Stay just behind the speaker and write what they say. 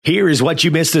Here is what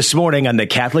you missed this morning on the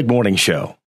Catholic Morning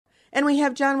Show. And we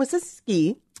have John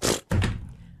Wisnieski.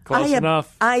 Close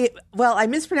enough. I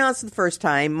mispronounced it the first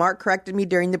time. Mark corrected me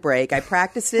during the break. I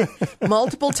practiced it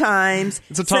multiple times.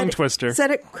 It's a tongue twister. Said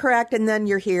it correct, and then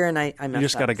you're here, and I messed up. You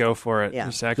just got to go for it.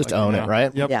 Yeah. Just own it,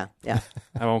 right? Yep. Yeah.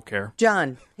 I won't care.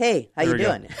 John, hey, how you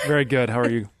doing? Very good. How are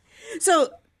you? So,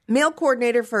 male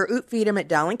coordinator for Ut Fidem at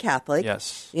Dowling Catholic.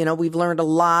 Yes. You know, we've learned a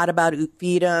lot about Ut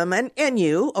Fidem and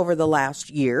you over the last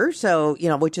year, so, you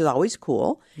know, which is always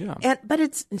cool. Yeah.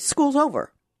 But school's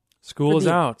over. School is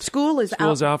out. School is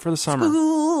out for the summer.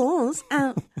 School's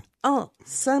out all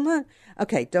summer.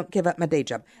 Okay, don't give up my day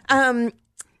job.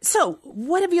 So,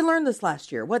 what have you learned this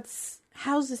last year?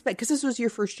 How's this been? Because this was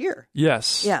your first year.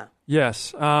 Yes. Yeah.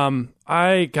 Yes.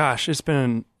 It's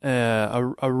been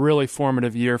a really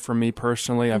formative year for me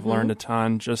personally. I've learned a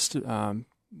ton just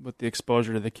with the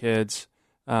exposure to the kids.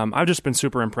 I've just been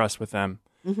super impressed with them.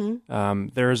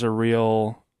 There's a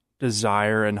real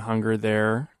desire and hunger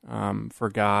there for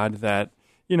God that,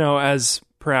 you know, as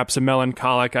perhaps a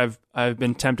melancholic, I've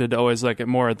been tempted to always look at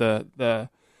more of the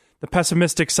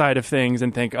pessimistic side of things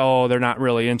and think, oh, they're not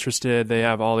really interested. They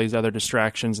have all these other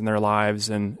distractions in their lives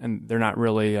and they're not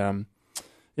really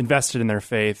invested in their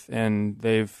faith. And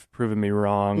they've proven me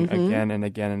wrong again and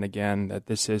again and again that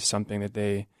this is something that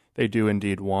they do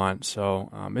indeed want. So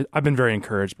I've been very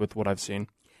encouraged with what I've seen.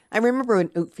 I remember when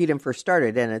Ut Fidem first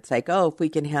started, and it's like, oh, if we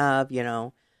can have, you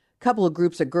know, a couple of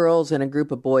groups of girls and a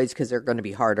group of boys because they're going to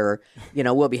be harder, you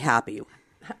know, we'll be happy.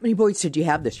 How many boys did you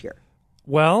have this year?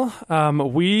 Well,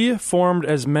 we formed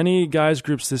as many guys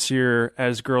groups this year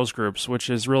as girls groups, which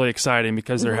is really exciting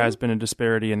because there has been a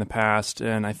disparity in the past.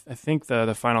 And I think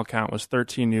the final count was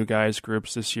 13 new guys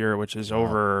groups this year, which is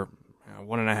over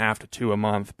 1.5 to 2 a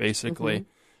month, basically.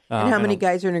 And how many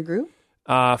guys are in a group?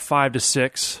 5 to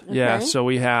 6. Okay. Yeah. So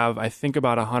we have, I think,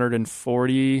 about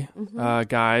 140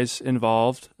 guys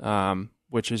involved,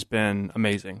 which has been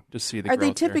amazing to see the growth. Are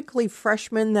they typically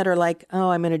freshmen that are like,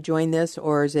 oh, I'm going to join this?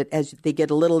 Or is it as they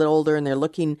get a little older and they're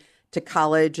looking to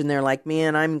college and they're like,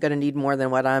 man, I'm going to need more than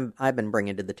what I've been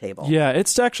bringing to the table? Yeah,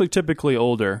 it's actually typically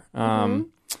older.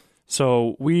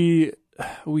 So we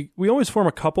always form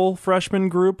a couple freshman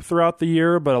group throughout the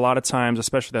year, but a lot of times,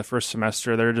 especially that first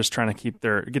semester, they're just trying to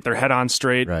get their head on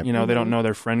straight. Right. You know, they don't know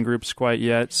their friend groups quite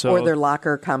yet. So or their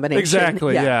locker combination.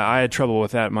 Exactly. Yeah. I had trouble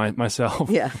with that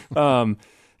myself. Yeah.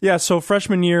 So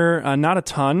freshman year, not a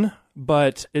ton,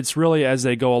 but it's really as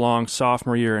they go along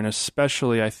sophomore year and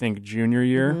especially I think junior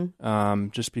year,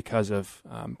 just because of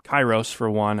Kairos for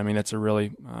one. I mean, that's a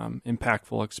really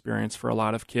impactful experience for a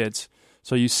lot of kids.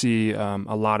 So you see a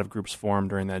lot of groups form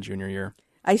during that junior year.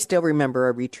 I still remember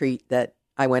a retreat that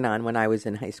I went on when I was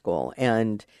in high school,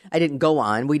 and I didn't go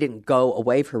on. We didn't go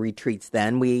away for retreats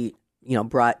then. We,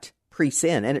 brought priests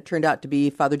in, and it turned out to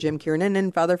be Father Jim Kiernan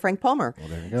and Father Frank Palmer. Well,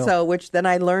 there you go. So, which then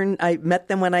I met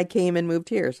them when I came and moved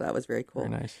here, so that was very cool.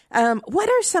 Very nice. What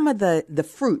are some of the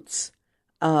fruits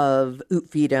of Ut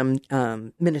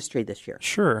Fidem ministry this year?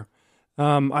 Sure.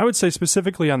 I would say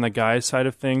specifically on the guys side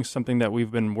of things, something that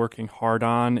we've been working hard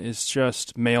on is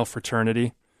just male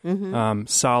fraternity,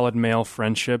 solid male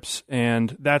friendships.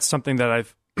 And that's something that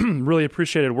I've really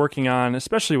appreciated working on,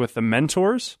 especially with the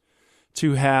mentors,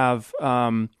 to have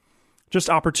just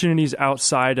opportunities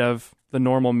outside of the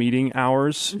normal meeting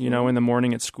hours, in the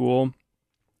morning at school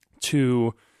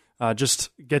to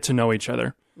just get to know each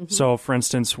other. So, for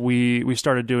instance, we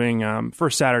started doing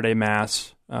First Saturday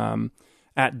Mass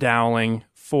at Dowling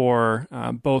for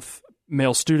both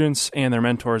male students and their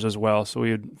mentors as well.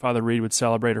 So Father Reed would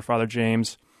celebrate, or Father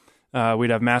James. We'd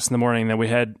have Mass in the morning, then we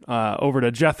head over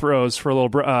to Jethro's for a little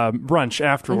brunch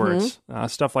afterwards,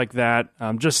 stuff like that.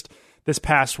 Just this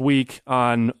past week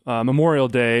on Memorial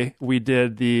Day, we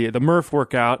did the Murph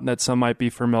workout that some might be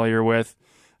familiar with,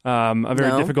 a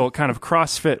very difficult kind of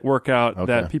CrossFit workout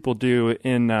that people do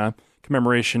in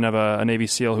commemoration of a Navy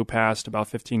SEAL who passed about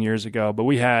 15 years ago. But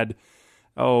we had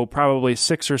probably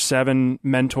 6 or 7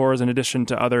 mentors in addition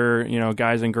to other,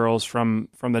 guys and girls from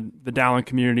the Dowling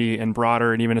community and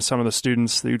broader, and even as some of the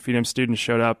students, the Ut Fidem students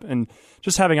showed up, and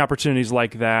just having opportunities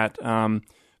like that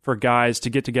for guys to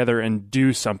get together and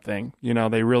do something.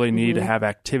 They really need to have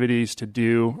activities to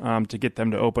do to get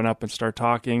them to open up and start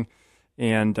talking.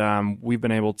 And we've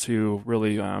been able to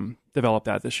really develop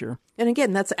that this year. And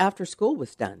again, that's after school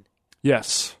was done.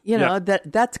 Yes.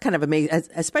 That's kind of amazing,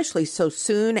 especially so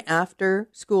soon after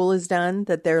school is done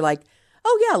that they're like,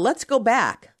 oh, yeah, let's go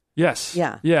back. Yes.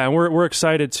 Yeah. Yeah, and we're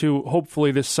excited to,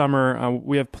 hopefully this summer,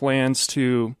 we have plans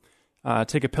to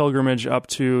take a pilgrimage up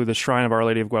to the Shrine of Our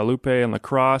Lady of Guadalupe in La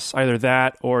Crosse, either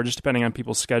that or just depending on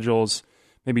people's schedules,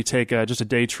 maybe take just a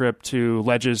day trip to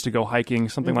ledges to go hiking,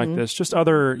 something like this. Just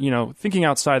other, thinking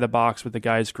outside the box with the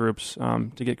guys groups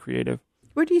to get creative.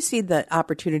 Where do you see the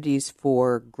opportunities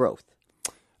for growth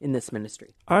in this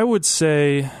ministry? I would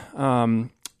say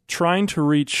trying to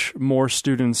reach more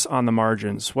students on the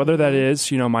margins, whether that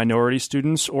is, minority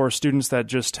students or students that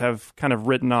just have kind of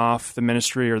written off the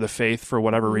ministry or the faith for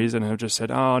whatever reason and have just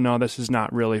said, oh, no, this is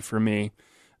not really for me.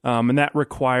 And that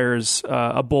requires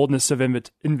a boldness of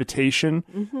invitation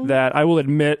that I will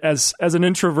admit, as an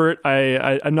introvert,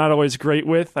 I'm not always great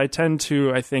with. I tend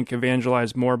to, I think,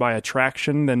 evangelize more by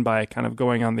attraction than by kind of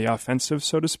going on the offensive,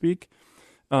 so to speak.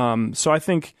 So I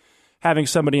think having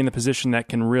somebody in the position that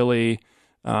can really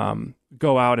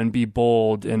go out and be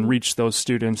bold and reach those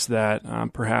students that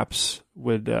perhaps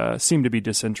would seem to be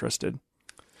disinterested.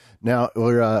 Now,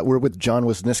 we're with Jon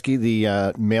Wisnieski,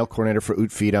 the male coordinator for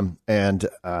Fidem. And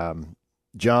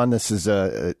Jon, this is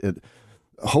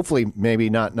hopefully maybe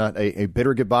not a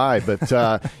bitter goodbye, but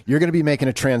you're going to be making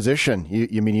a transition.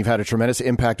 You've had a tremendous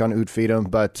impact on Fidem,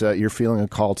 but you're feeling a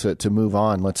call to move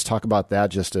on. Let's talk about that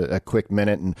just a quick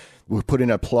minute. And we'll put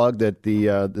in a plug that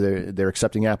they're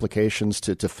accepting applications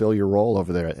to fill your role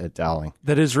over there at Dowling.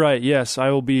 That is right. Yes,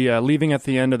 I will be leaving at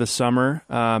the end of the summer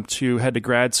to head to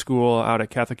grad school out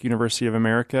at Catholic University of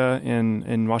America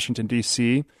in Washington,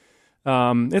 D.C.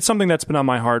 It's something that's been on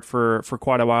my heart for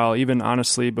quite a while, even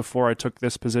honestly before I took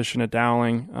this position at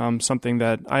Dowling, something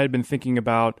that I had been thinking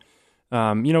about,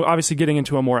 obviously getting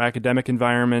into a more academic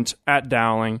environment at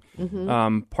Dowling.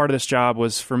 Part of this job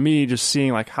was for me just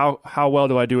seeing like how well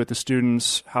do I do with the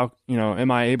students? How, am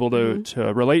I able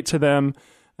to relate to them?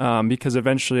 Because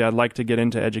eventually I'd like to get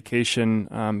into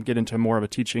education, get into more of a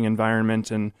teaching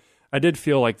environment. And I did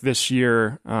feel like this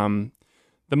year,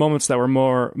 the moments that were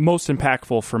most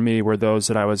impactful for me were those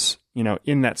that I was,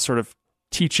 in that sort of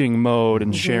teaching mode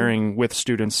and sharing with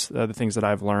students the things that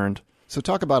I've learned. So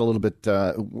talk about a little bit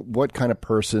what kind of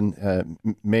person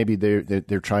maybe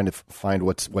they're trying to find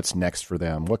what's next for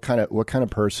them. What kind of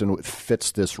person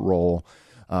fits this role?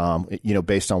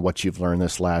 Based on what you've learned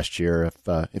this last year.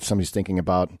 If somebody's thinking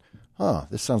about,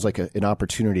 this sounds like an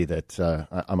opportunity that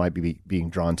I might be being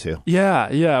drawn to.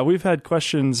 Yeah. We've had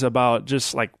questions about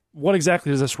just like, what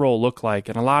exactly does this role look like?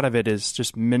 And a lot of it is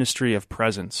just ministry of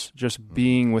presence, just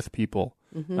being with people.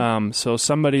 So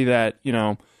somebody that,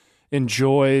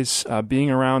 enjoys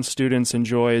being around students,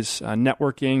 enjoys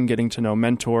networking, getting to know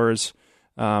mentors.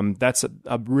 That's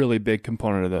a really big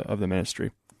component of the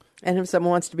ministry. And if someone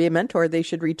wants to be a mentor, they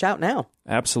should reach out now.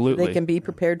 Absolutely. So they can be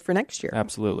prepared for next year.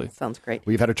 Absolutely. Sounds great.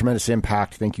 Well, you've had a tremendous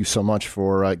impact. Thank you so much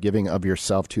for giving of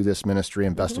yourself to this ministry,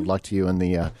 and best of luck to you in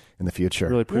the future.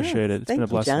 Really appreciate it. It's been a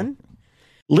blessing. Jon.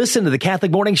 Listen to the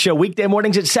Catholic Morning Show weekday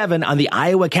mornings at 7 on the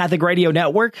Iowa Catholic Radio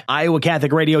Network,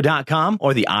 iowacatholicradio.com,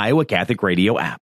 or the Iowa Catholic Radio app.